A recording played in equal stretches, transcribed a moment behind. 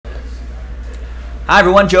Hi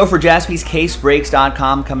everyone, Joe for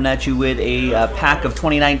JaspysCaseBreaks.com coming at you with a pack of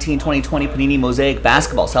 2019-2020 Panini Mosaic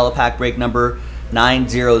Basketball. Cello pack break number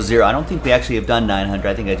 900. I don't think we actually have done 900.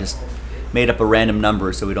 I think I just made up a random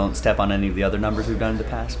number so we don't step on any of the other numbers we've done in the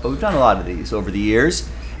past. But we've done a lot of these over the years.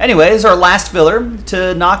 Anyway, this is our last filler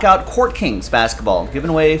to knock out Court Kings Basketball. Giving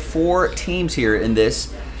away 4 teams here in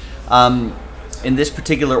this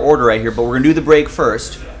particular order right here. But we're going to do the break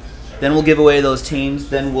first. Then we'll give away those teams.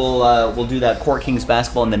 Then we'll do that Court Kings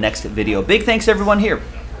Basketball in the next video. Big thanks to everyone here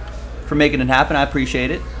for making it happen. I appreciate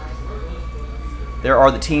it. There are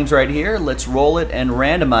the teams right here. Let's roll it and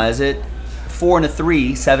randomize it. 4 and a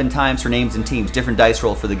 3, 7 times for names and teams. Different dice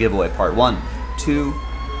roll for the giveaway part. 1, 2,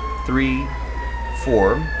 3,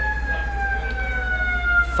 4,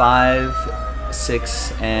 5,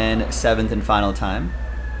 6, and 7th and final time.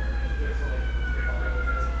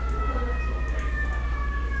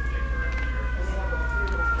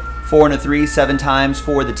 Four and a 3, 7 times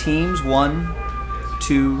for the teams. 1,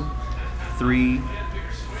 2, 3,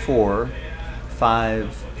 4,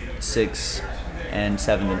 5, 6, and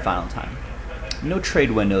 7th and final time. No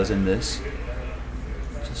trade windows in this.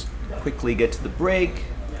 Just quickly get to the break,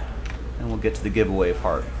 and we'll get to the giveaway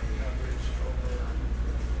part.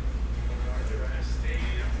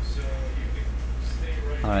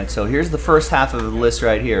 All right, so here's the first half of the list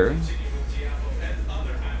right here,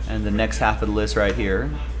 and the next half of the list right here.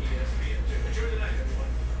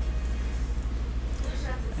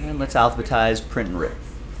 And let's alphabetize, print, and rip.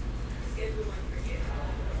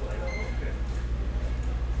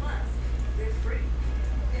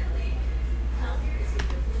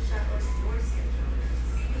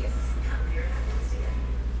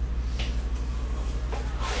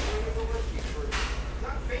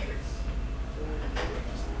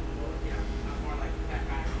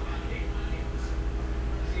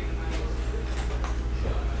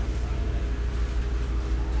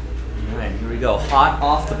 Here we go. Hot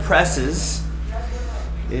off the presses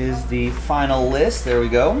is the final list. There we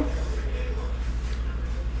go.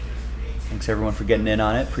 Thanks everyone for getting in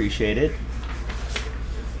on it. Appreciate it.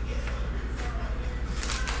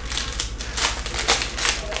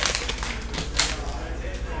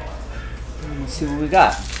 Let's see what we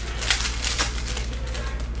got.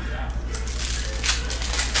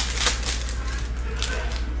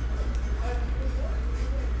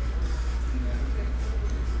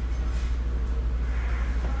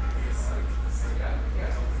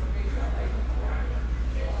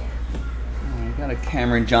 Got a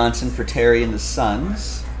Cameron Johnson for Terry and the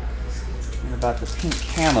Suns. And about the pink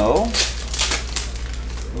camo.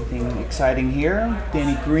 Anything exciting here?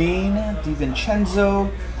 Danny Green,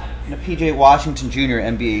 DiVincenzo, and a PJ Washington Jr.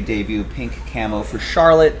 NBA debut pink camo for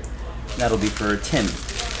Charlotte. That'll be for Tim.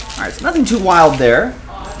 All right, so nothing too wild there.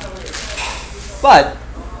 But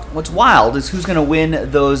what's wild is who's going to win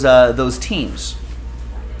those teams.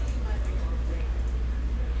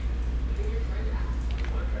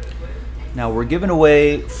 Now we're giving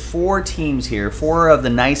away 4 teams here, 4 of the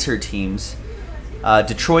nicer teams.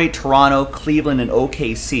 Detroit, Toronto, Cleveland, and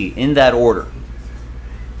OKC in that order.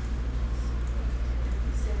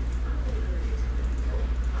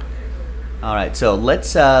 All right, so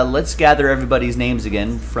let's gather everybody's names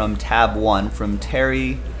again from tab 1, from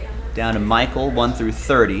Terry down to Michael, 1 through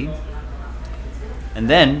 30. And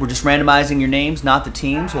then we're just randomizing your names, not the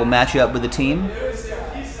teams. We'll match you up with the team.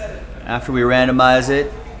 After we randomize it,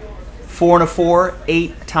 4 and a 4,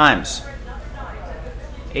 8 times.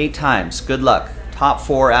 8 times. Good luck. Top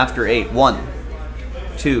 4 after 8. 1,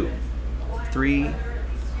 2, 3,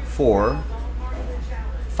 4,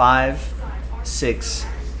 5, 6,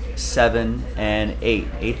 7, and 8.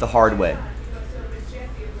 8 the hard way.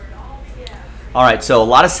 All right, so a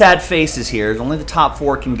lot of sad faces here. Only the top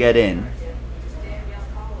 4 can get in.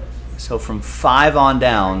 So from 5 on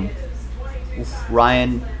down,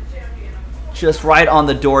 Ryan, just right on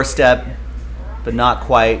the doorstep, but not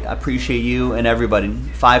quite. I appreciate you and everybody,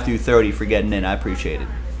 5 through 30, for getting in. I appreciate it.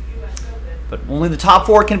 But only the top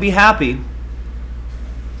 4 can be happy.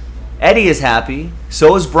 Eddie is happy.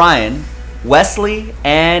 So is Brian, Wesley,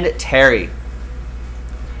 and Terry.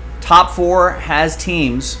 Top 4 has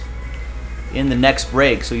teams in the next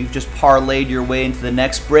break. So you've just parlayed your way into the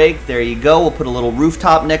next break. There you go. We'll put a little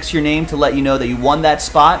rooftop next to your name to let you know that you won that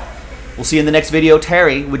spot. We'll see you in the next video.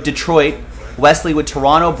 Terry with Detroit, Wesley with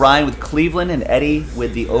Toronto, Brian with Cleveland, and Eddie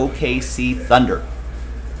with the OKC Thunder.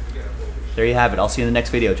 There you have it. I'll see you in the next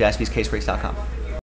video. JaspysCaseBreaks.com.